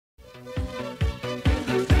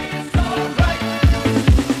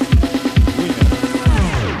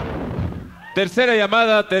Tercera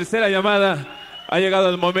llamada, tercera llamada. Ha llegado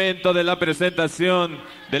el momento de la presentación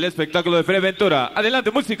del espectáculo de Ventura.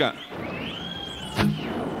 Adelante, música.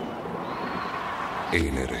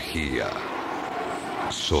 Energía.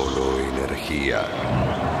 Solo energía.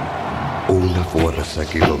 Una fuerza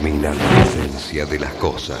que domina la esencia de las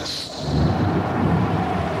cosas.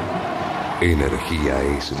 Energía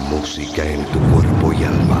es música en tu cuerpo y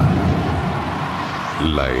alma.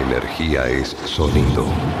 La energía es sonido.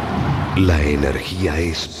 La energía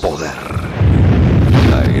es poder.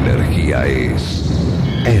 La energía es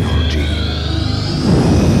energy.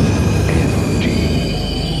 Energy.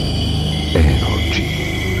 Energy.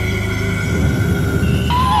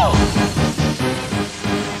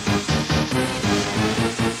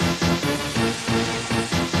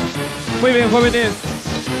 Muy bien, jóvenes.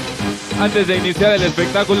 Antes de iniciar el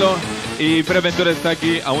espectáculo, y Ventura está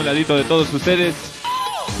aquí a un ladito de todos ustedes,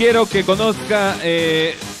 quiero que conozca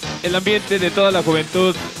el ambiente de toda la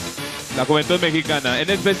juventud mexicana.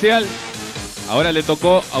 En especial, ahora le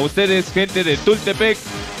tocó a ustedes, gente de Tultepec,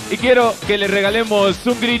 y quiero que le regalemos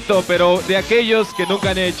un grito, pero de aquellos que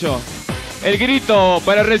nunca han hecho. El grito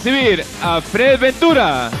para recibir a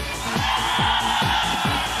Ventura.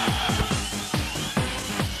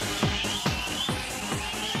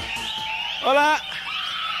 Hola,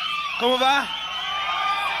 ¿cómo va?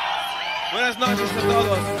 Buenas noches a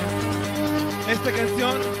todos. Esta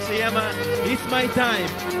canción se llama It's My Time.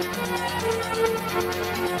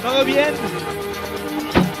 ¿Todo bien?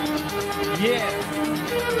 Yeah.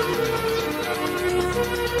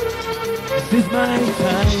 This is my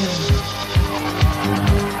time.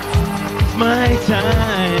 It's my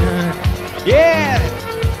time. Yeah.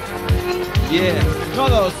 Yeah.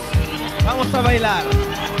 Todos, vamos a bailar.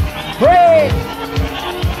 ¡Hey!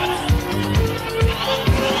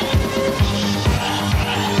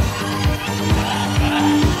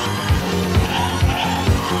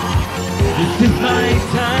 This is my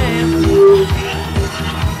time.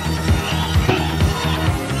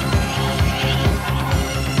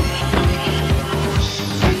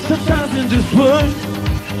 Sometimes in this world,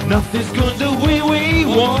 nothing's going the way we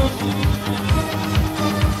want.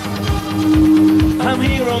 I'm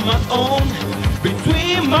here on my own,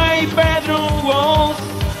 between my bedroom walls.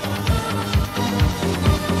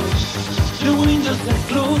 The windows are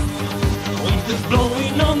closed, wind is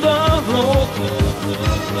blowing on the road.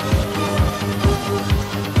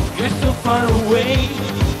 You're so far away,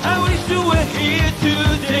 I wish you were here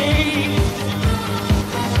today.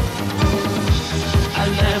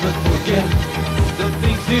 I'll never forget the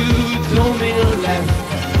things you told me last,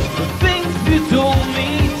 the things you told me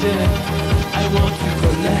then. I want to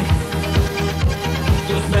collect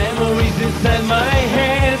those memories inside my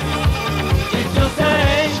head. It's your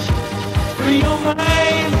time, free your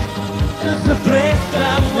mind. There's a place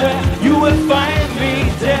somewhere you will find me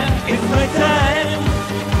there. It's my time,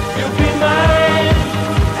 you'll be mine.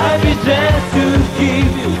 I'll be there to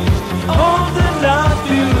give you all the love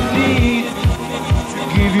you need, to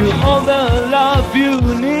give you all the love you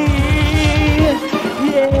need.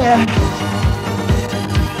 Yeah,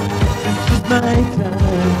 this is my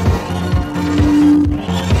time.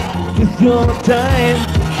 It's your time.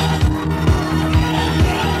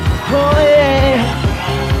 Oh yeah.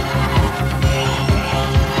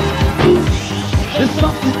 There's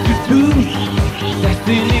something to do.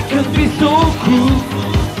 Destiny can be so cruel.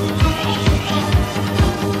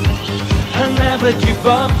 I'll never give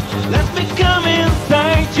up. Let me come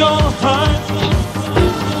inside your heart.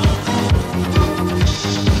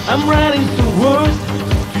 I'm writing some words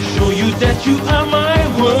to show you that you are my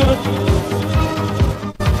worth.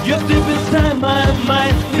 You're deep inside my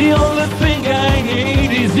mind. The only thing I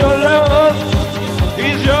need is your love.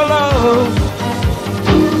 Is your love.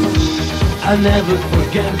 I'll never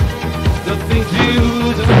forget the things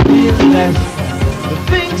you told me last, the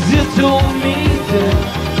things you told me then.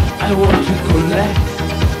 I want to collect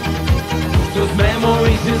those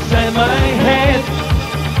memories inside my head.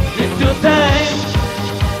 It's your time,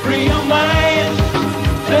 free your mind.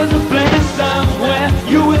 There's a place somewhere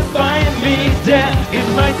you will find me there. It's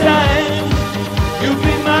my time, you'll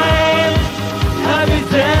be mine. I'll be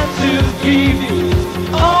there to give you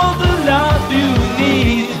all the love you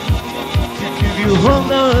need, to give you all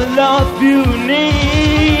the love you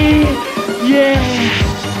need. Yeah,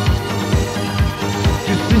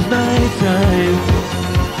 this is my time.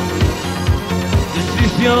 This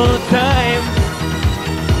is your time.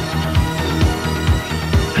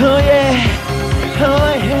 Oh yeah. Oh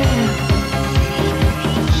yeah,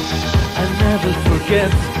 I'll never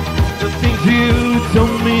forget the things you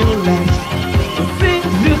told me last, the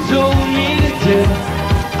things you told me then.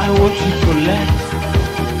 I want to collect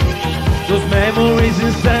those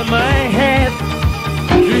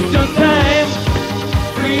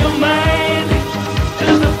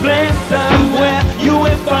place somewhere you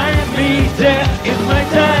will find me there. It's my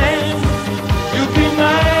time, you'll be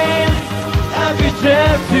mine. I'll be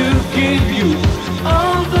there to give you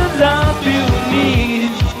all the love you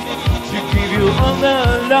need. To give you all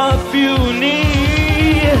the love you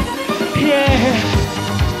need. Yeah.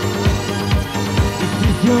 This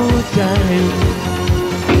is your time.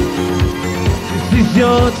 This is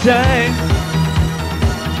your time.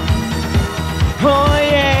 Oh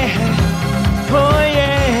yeah. Oh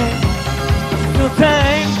yeah. It's your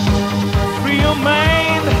time. Free your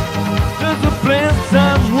mind. There's a place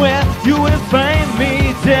somewhere you will find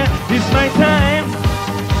me there. It's my time.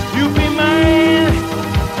 You be mine.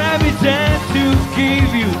 I'll be there to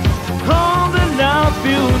give you all the love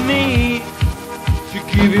you need. To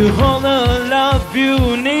give you all the love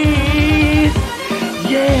you need.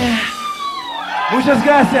 Yeah. Muchas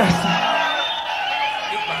gracias.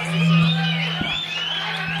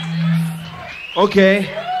 Okay.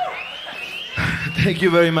 Thank you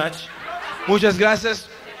very much. Muchas gracias.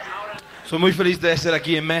 Soy muy feliz de estar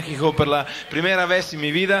aquí en México por la primera vez en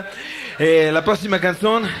mi vida. La próxima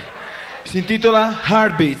canción se intitula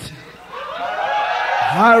Heartbeat.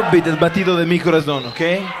 Heartbeat, el batido de mi corazón,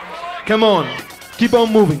 okay? Come on, keep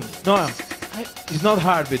on moving. No, it's not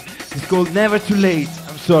Heartbeat. It's called Never Too Late.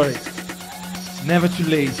 I'm sorry. Never too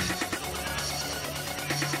late.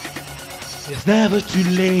 It's never too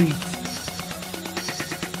late.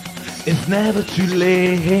 It's never too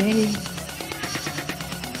late.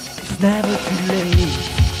 It's never too late.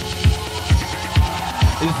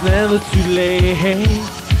 It's never too late.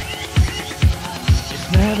 It's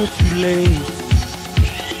never too late.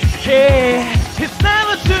 Yeah, it's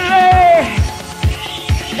never too late.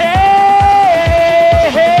 Hey,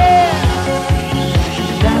 hey.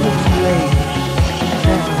 It's never too late.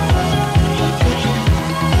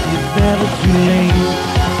 It's never too late.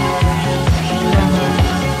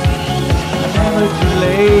 Never too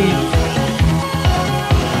late.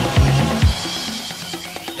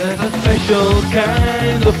 There's a special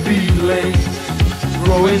kind of feeling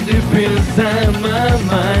growing deep inside my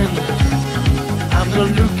mind. I'm not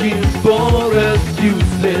looking for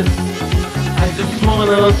excuses, I just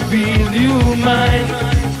wanna feel you mine.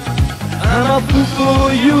 I'm a fool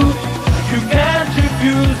for you, you can't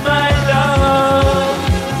refuse my love.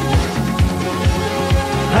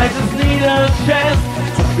 I just need a chance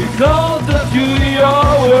to be closer to your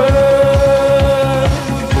world.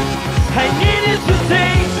 I need it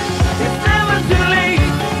today, it's never too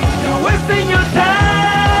late. You're wasting your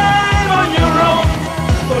time on your own.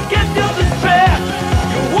 Forget your despair,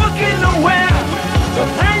 you're walking nowhere.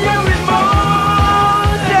 Don't hang your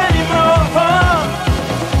remote anymore.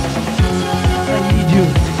 I need you,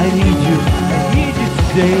 I need you, I need you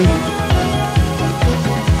today.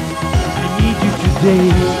 I need you today.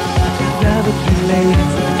 It's never too late.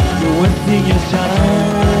 You're wasting your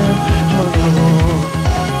time on your own.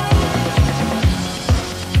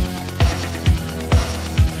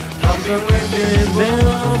 I've been waiting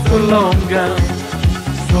there for longer,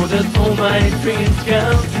 so that all my dreams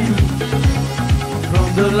come true. From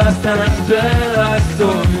the last time that I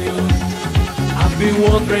saw you, I've been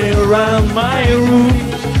wandering around my room.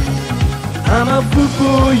 I'm a fool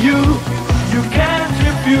for you, you can't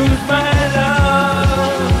refuse my love.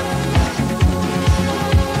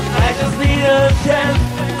 I just need a chance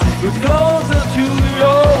to be closer to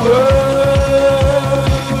your world.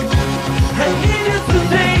 I need it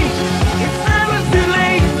today, it's never too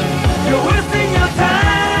late. You're wasting your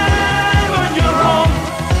time on your own.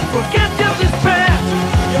 Forget your despair,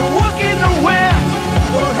 you're walking nowhere.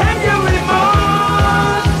 Don't have your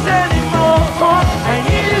remorse anymore. I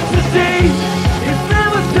need it today, it's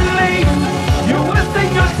never too late. You're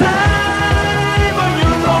wasting your time on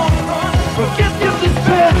your own. Forget your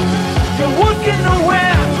despair, you're walking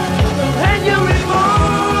nowhere. Don't have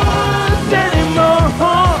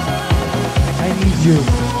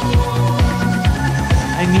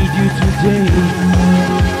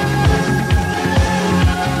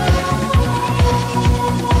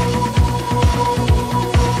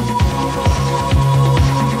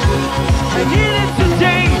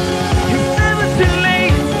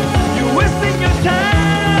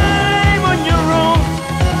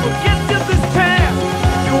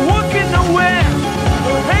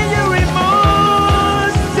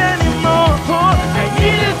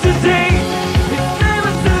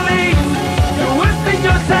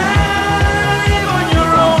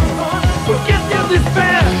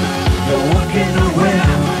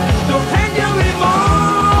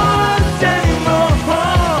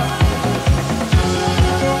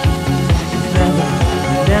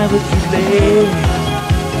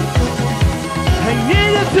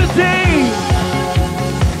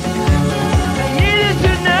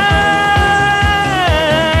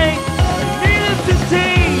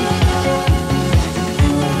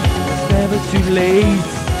late.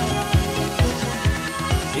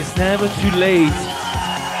 It's never too late.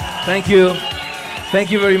 Thank you. Thank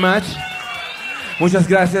you very much. Muchas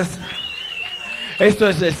gracias. Esto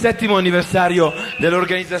es el 7º aniversario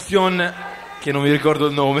dell'organizzazione, che non mi ricordo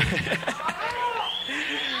il nome,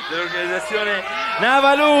 dell'organizzazione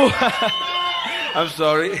Navalu. I'm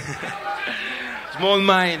sorry. Small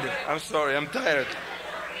mind. I'm sorry, I'm tired.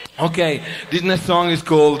 Okay, this next song is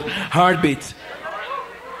called Heartbeat.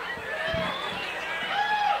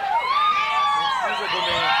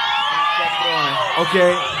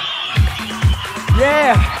 Okay.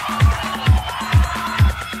 Yeah.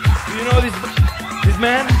 Do you know this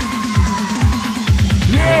man?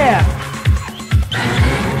 Yeah.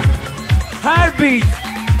 Heartbeat.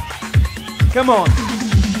 Come on.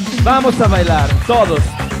 Vamos a bailar todos.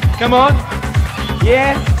 Come on.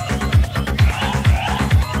 Yeah.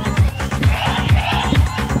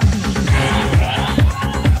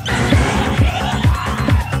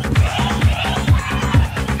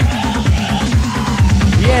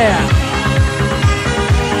 Yeah.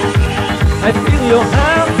 I feel your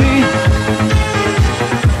heartbeat.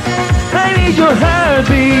 I need your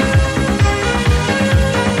heartbeat.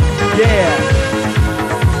 Yeah.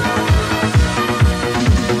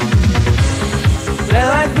 The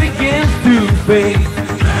light begins to fade.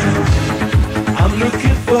 I'm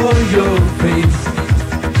looking for your face.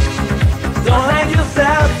 Don't hide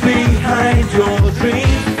yourself behind your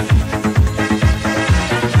dreams.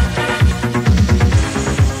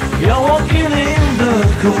 You're walking in the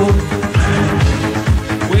cold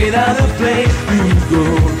without a place to go.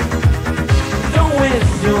 Don't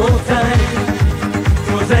waste your time,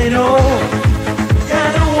 'cause I know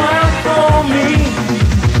you're the one for me.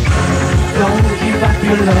 Don't give up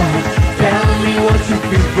your love, tell me what you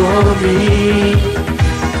feel for me.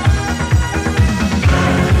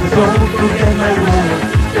 Don't forget my words,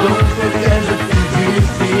 don't forget the things you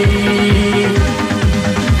see.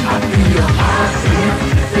 I feel your heartbeat.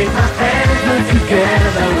 Take my hands, we're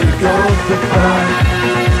together, we go so far.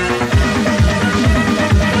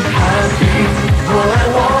 Heartbeat, all I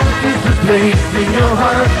want is a place in your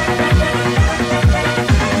heart.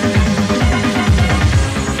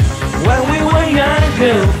 When we were young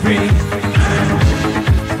and free,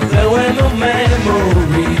 there were no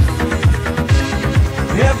memories.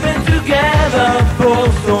 We have been together for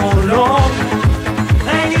so long. I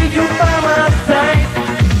need you by my side.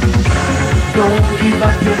 Don't give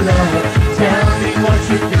up your love, tell me what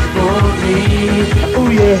you feel for me. Oh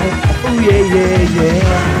yeah, oh yeah, yeah, yeah.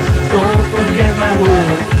 Don't forget my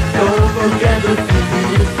words, don't forget the things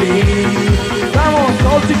you see. Vamos,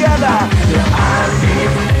 all together. Your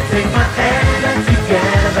heartbeat, take my hand and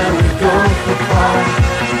together we go so far.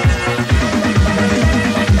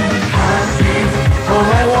 Heartbeat, all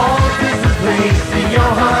I want is a place in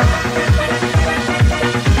your heart.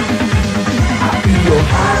 I feel your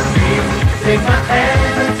heartbeat. Take my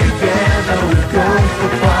hand and together we go so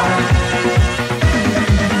far.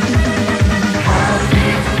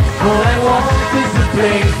 Heartbeat, all I want is a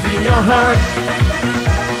place in your heart.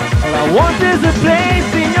 All I want is a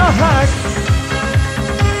place in your heart.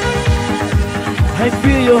 I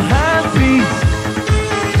feel your heartbeat.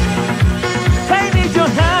 I need your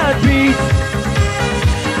heartbeat.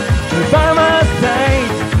 You're by my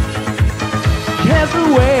side, every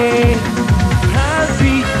way.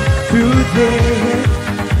 Heartbeat. Today,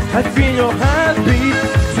 I feel your heartbeat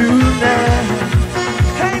tonight.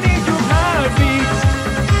 I need your heartbeat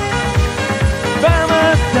by my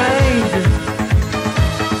side.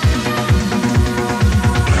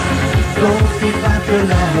 Don't give up your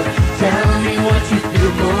love, tell me what you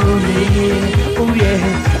feel for me. Oh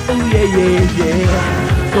yeah, oh yeah, yeah, yeah.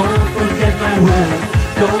 Don't forget my words,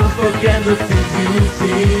 don't forget the things you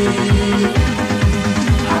see.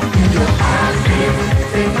 I feel your heartbeat.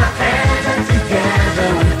 Take my hand and together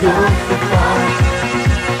we go so far.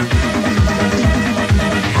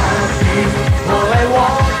 Heartbeat, all I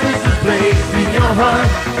want is a place in your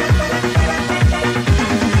heart.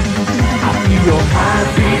 I feel your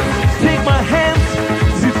heartbeat. Take my hand,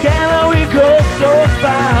 together we go so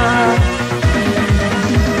far.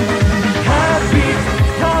 Heartbeat,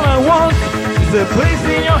 all I want is a place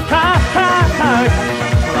in your heart. All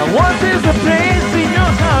I want is a place in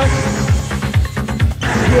your heart.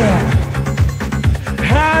 Yeah,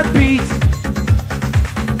 heartbeat.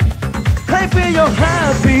 I feel your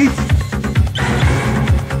heartbeat.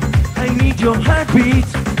 I need your heartbeat.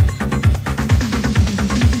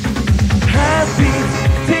 Heartbeat,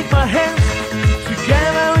 take my hand.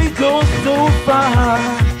 Together we go so far.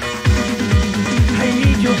 I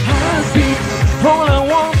need your heartbeat. All I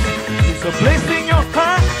want is a place in your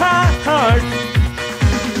heart.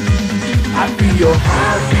 I feel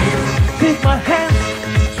my hands.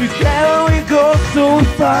 Together we go so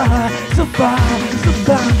far, so far, so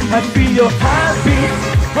far. I feel your heartbeat.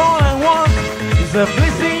 All I want is a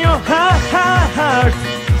place in your heart.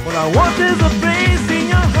 All I want is a place in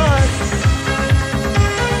your heart.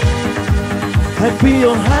 I feel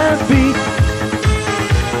your heartbeat.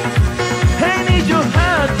 I need your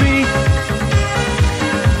heartbeat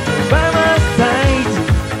by my side.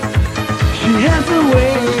 She has a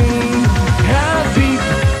way, heartbeat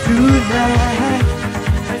tonight.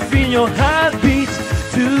 I feel your heartbeat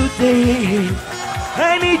today.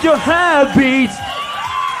 I need your heartbeat.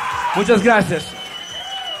 Muchas gracias.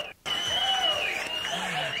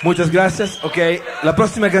 Muchas gracias. Ok, la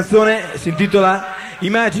prossima canzone si intitola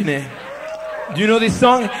Imagine. Do you know this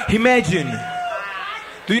song? Imagine.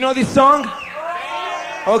 Do you know this song?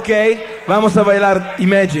 Ok, vamos a bailar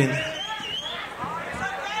Imagine.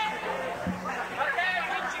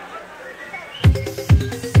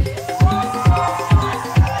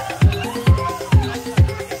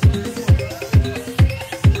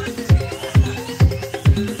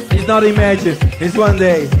 It's not imagine, it's one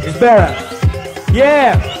day, it's better.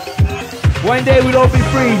 Yeah, one day we'll all be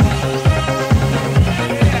free.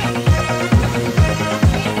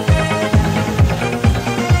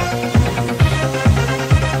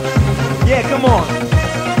 Yeah, come on.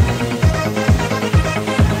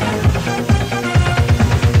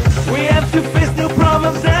 We have to face new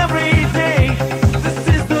problems every day. This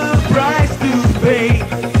is the price to pay.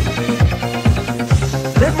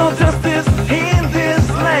 There's no justice in this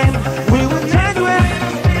land. We will change with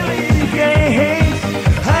again.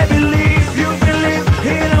 I believe you believe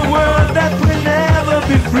in a world that will never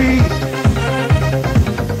be free.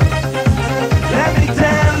 Let me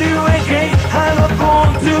tell you again, I'm not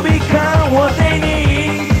going to become what they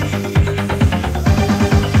need.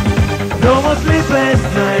 No more sleepless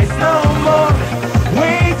nights, no more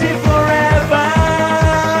waiting forever.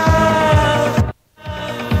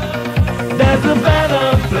 There's a better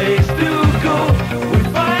place to go. We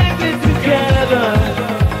find it together.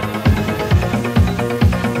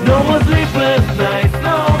 No more sleepless nights,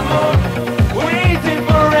 no more waiting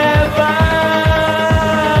forever.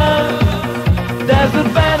 There's a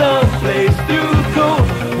better place to go.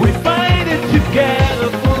 We find it together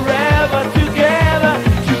forever, together,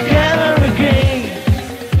 together again.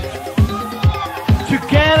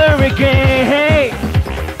 Together again, hey.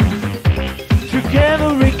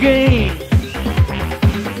 Together again.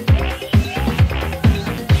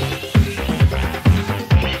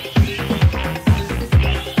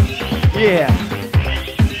 Yeah.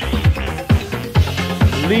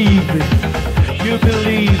 Believe it. You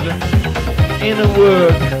believe in a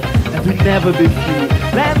world that will never be free.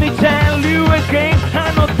 Let me tell you again,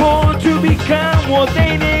 I'm not born to become what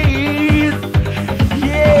they need.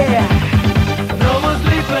 Yeah. No more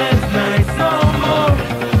sleepless nights, no more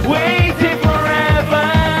waiting forever.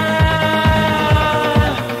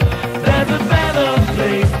 There's a better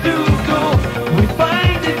place to go. We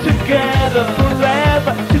find it together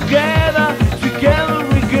forever, together, together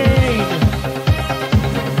again.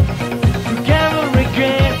 Together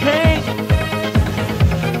again, hey.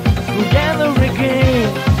 Together again.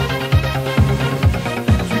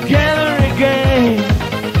 Together again.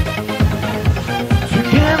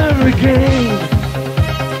 Together again.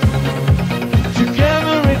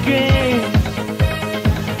 Together again.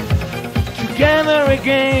 Together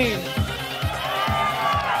again.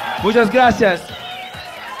 Muchas gracias.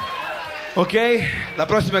 Ok, la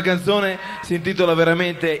prossima canzone si intitola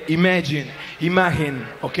veramente Imagine, Imagine,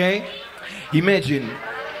 ok? Imagine.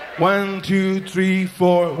 1, 2, 3,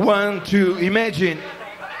 4, 1, 2, Imagine.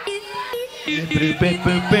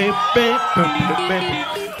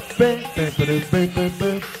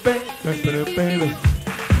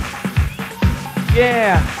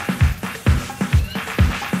 Yeah.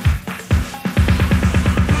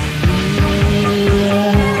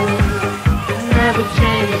 Never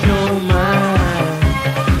change your mind.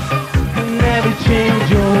 Never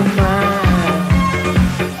change your mind.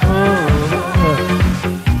 Oh,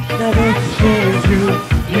 never change you.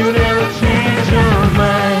 You never change your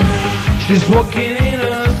mind. She's walking in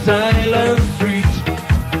a silent street,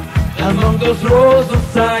 among those rows of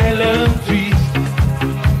silent trees.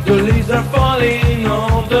 The leaves are falling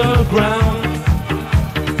on the ground.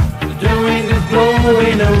 The wind is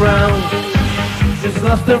blowing around. She's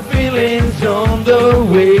lost her feelings on the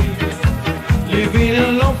way, living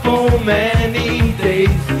alone for many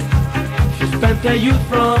days. She spent her youth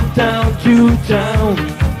from town to town.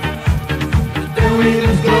 The wind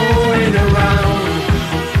is blowing around.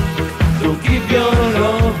 Don't give your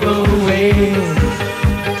love away.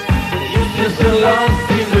 You're just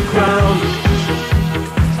lost in the crowd.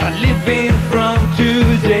 Start living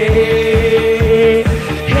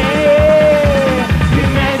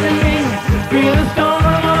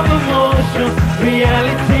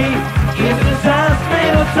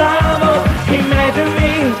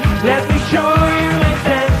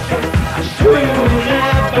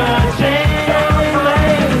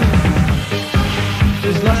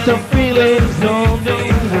lost her feelings on the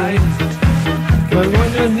way. But when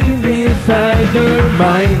the heat inside her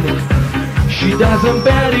mind, she doesn't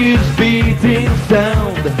bet its beating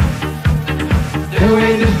sound. The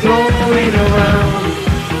wind is blowing around.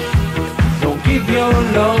 Don't give your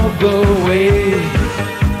love away.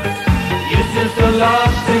 You're just so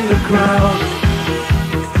lost in the crowd.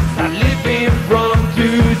 Start living from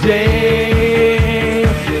today.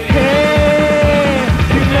 Hey,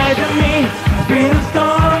 imagine me, feel a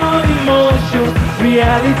storm of emotion.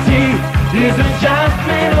 Reality isn't just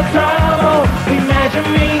melodrama. Imagine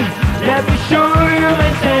me, let me show you my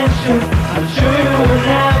intention. I'm sure you will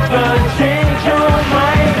never change your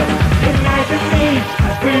mind. Imagine me,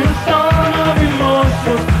 feel a storm of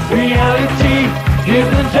emotion. Reality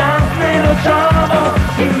isn't just melodrama.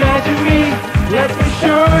 Imagine me, let me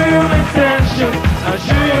show you my intention. I'm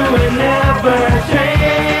sure you will never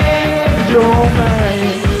change your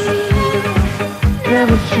mind.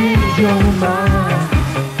 Never change your mind.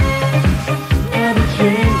 Never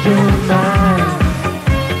change your mind.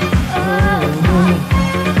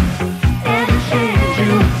 Never change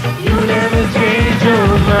you. You never change your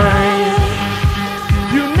mind.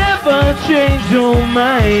 You never change your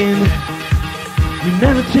mind. You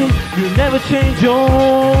never change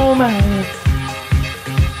your mind.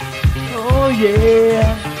 Oh yeah.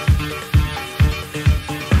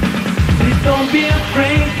 Please don't be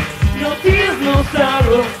afraid. No tears, no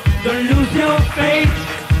sorrow. Don't lose your faith.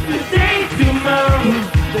 Today, tomorrow,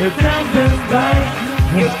 the time goes by.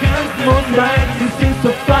 You can't move right. You seem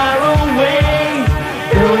so far away.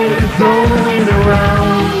 The wind is blowing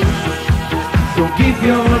around. Don't give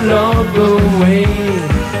your love away.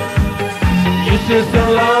 You're just so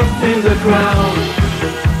lost in the crowd.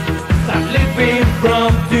 Start living from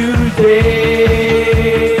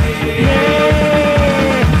today.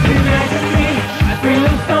 Yeah. Imagine me, I feel a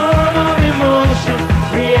storm of emotion.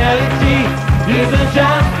 Reality isn't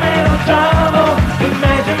just melodrama.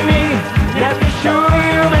 Imagine me, let me show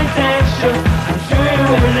you my intention. I'm sure you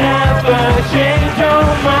will never change your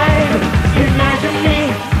mind. Imagine me,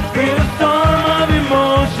 feel a storm of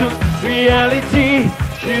emotion. Reality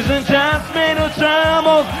isn't just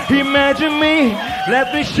melodrama. Imagine me,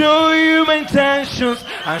 let me show you my intentions.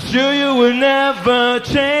 I'm sure you will never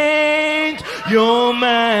change your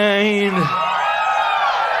mind.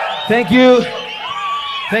 Thank you.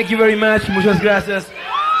 Thank you very much. Muchas gracias.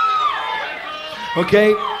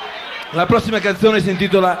 Ok, la prossima canzone si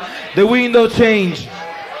intitola The Window Change.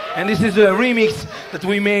 And this is a remix that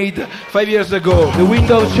we made 5 years ago. The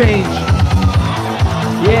Window Change.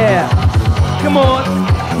 Yeah. Come on.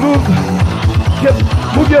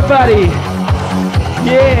 Move your body.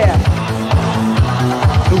 Yeah.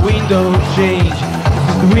 The window change.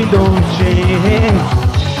 The window change.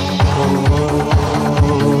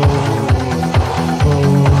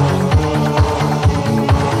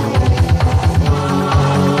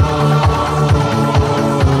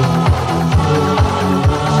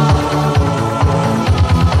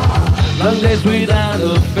 Long days without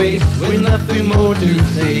a face, with nothing more to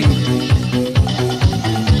say.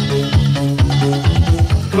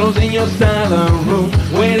 Closing your silent room,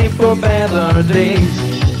 waiting for better days.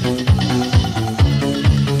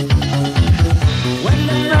 When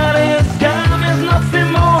the night is gone, there's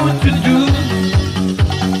nothing more to do.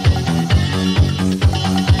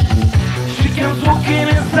 She comes walking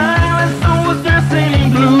in silence, someone's dressing in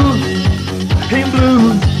blue. In blue.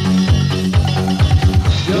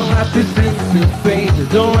 Your heart is in the fade,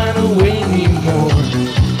 don't run away anymore.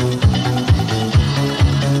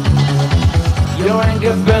 Your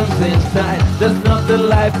anger burns inside, that's not the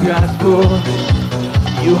life you asked for.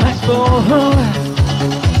 You asked for her.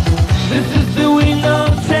 This is the window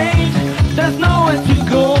change, there's nowhere to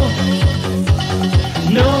go.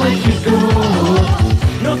 Nowhere to go.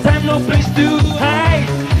 No time, no place to hide,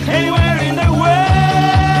 anywhere in the world.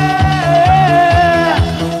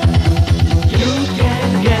 You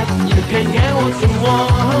can get what you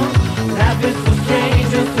want. Life is so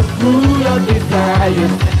strange, it's so full of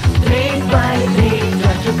desires. Day by day,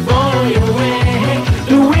 try to follow your way.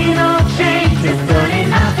 The window change is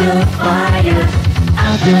burning out the fire.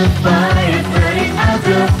 Out the fire, burning out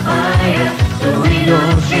the fire. The window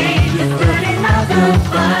change is burning out the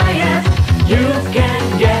fire. You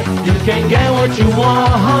can get what you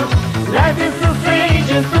want. Life is so strange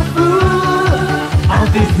and so full of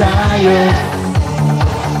desire.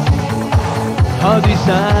 Of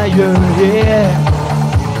desire, yeah.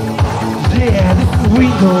 Yeah, this is the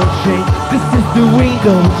window change. This is the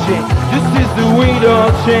window change. This is the window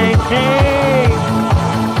change. Hey.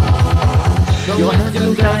 Your hands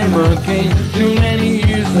will time again. Too many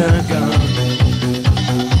years ago.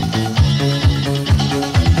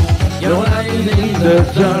 the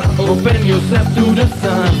dark, open yourself to the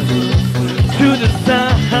sun, to the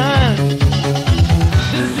sun.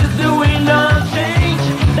 This is the wind of change,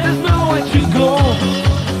 there's nowhere to go,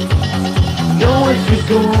 nowhere to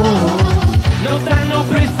go. No time, no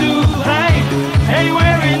place to hide,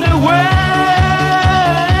 anywhere in the world.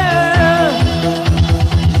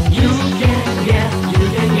 You can get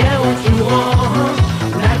what you want.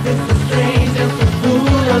 Life is so strange and so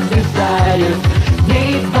full of desires.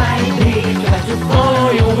 Day by day, try to follow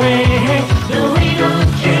your way. The wind of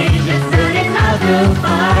change is turning out the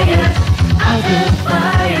fire,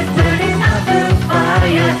 turning out the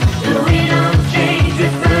fire. The wind of change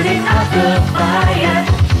is turning out the fire.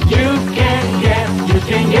 You can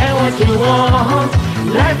get what you want.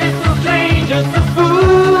 Life is so strange and so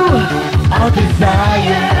full of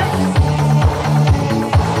desire.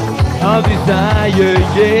 Of desire,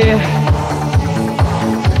 yeah.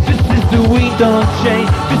 This is the wind of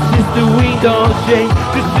change. This is the wind of change.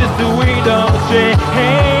 This is the wind of change.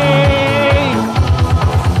 Hey.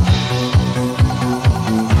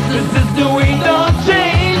 This is the wind of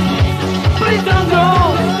change. Please don't go.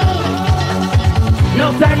 No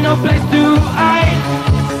time, no place to hide.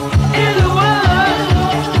 In the world,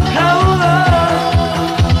 hold on.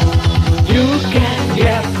 You can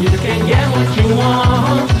get what you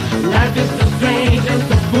want. Life is so strange and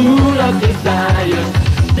so full of desires.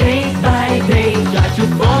 Day by day, try to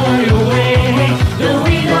follow your way. The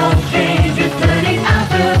wind of change is turning out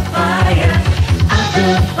the fire,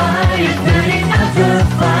 turning out the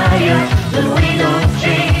fire. The wind of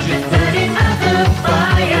change is turning out the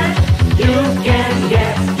fire. You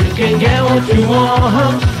can get what you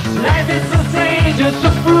want. Life is so strange and so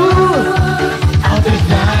full of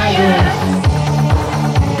desire.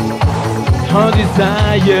 Of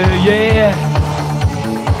desire, yeah.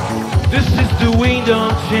 This is the wind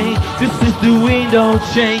of change. This is the wind of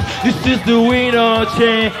change. This is the wind of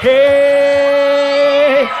change.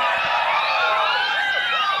 Hey.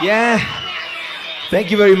 Yeah.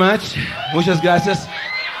 Thank you very much. Muchas gracias.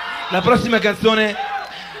 La próxima canzone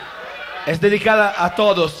es dedicada a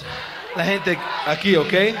todos, la gente aquí,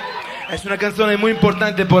 ¿ok? Es una canción muy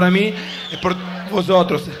importante para mí y por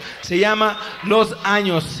vosotros. Se llama Los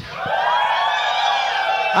Años.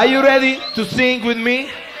 Are you ready to sing with me?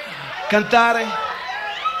 Cantar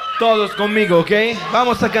todos conmigo, ¿ok?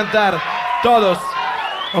 Vamos a cantar todos,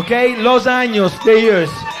 ¿ok? Los años, the years.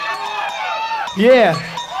 Yeah.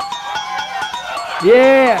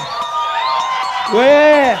 Yeah.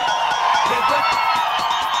 Yeah.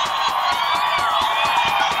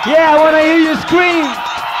 Yeah, I want to hear you scream.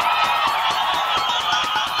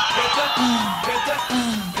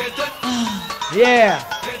 Yeah.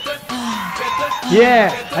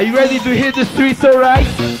 Yeah. Are you ready to hit the streets, all right?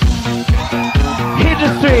 Hit the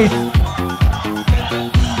streets.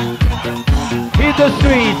 Hit the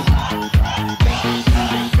streets.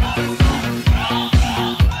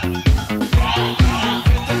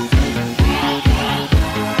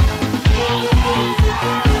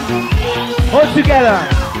 All together.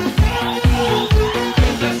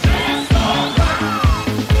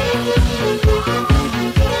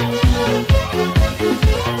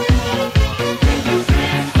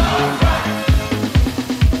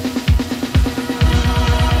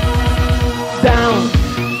 Down,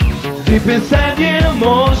 deep inside the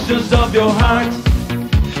emotions of your heart,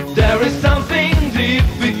 there is something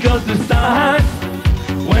difficult to start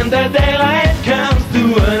when the daylight comes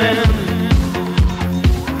to an end.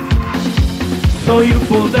 So you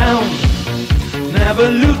fall down, never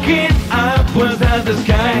looking upwards at the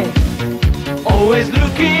sky, always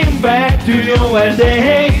looking back to your old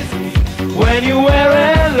days when you were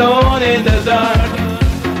alone in the dark.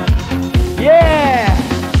 Yeah!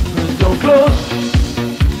 Don't close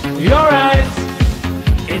your eyes,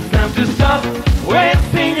 it's time to stop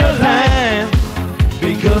wasting your time,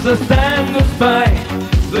 because as time goes by,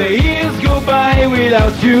 the years go by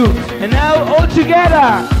without you. And now all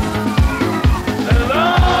together.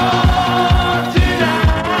 Alone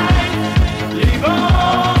tonight, leave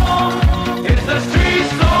on, it's the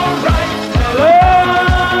streets alright.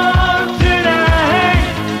 Alone tonight,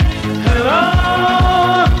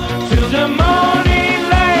 alone till the morning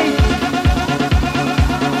light.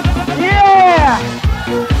 Yeah!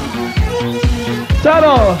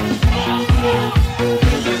 Subtle.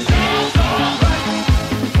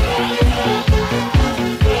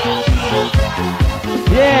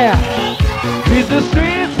 Yeah! With the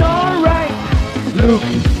streets alright. Look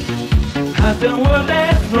at the world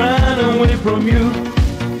that's run away from you,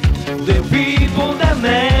 the people that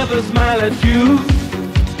never smile at you,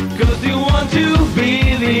 cause you want to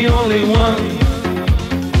be the only one.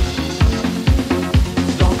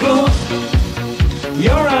 Don't close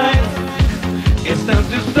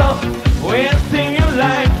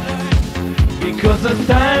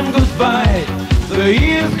the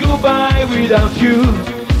years go by without you.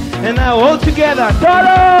 And now all together,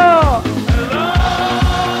 Toro!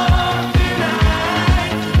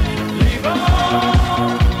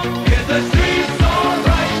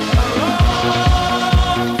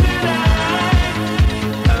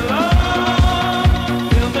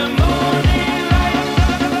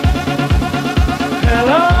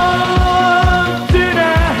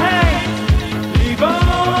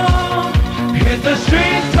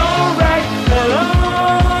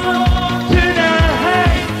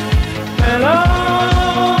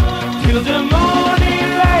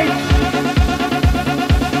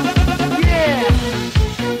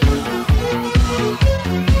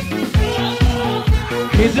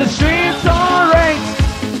 Hit the streets alright.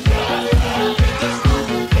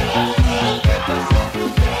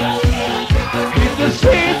 Hit the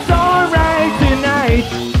streets alright tonight.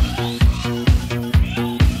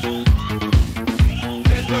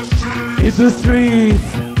 Hit the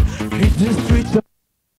streets.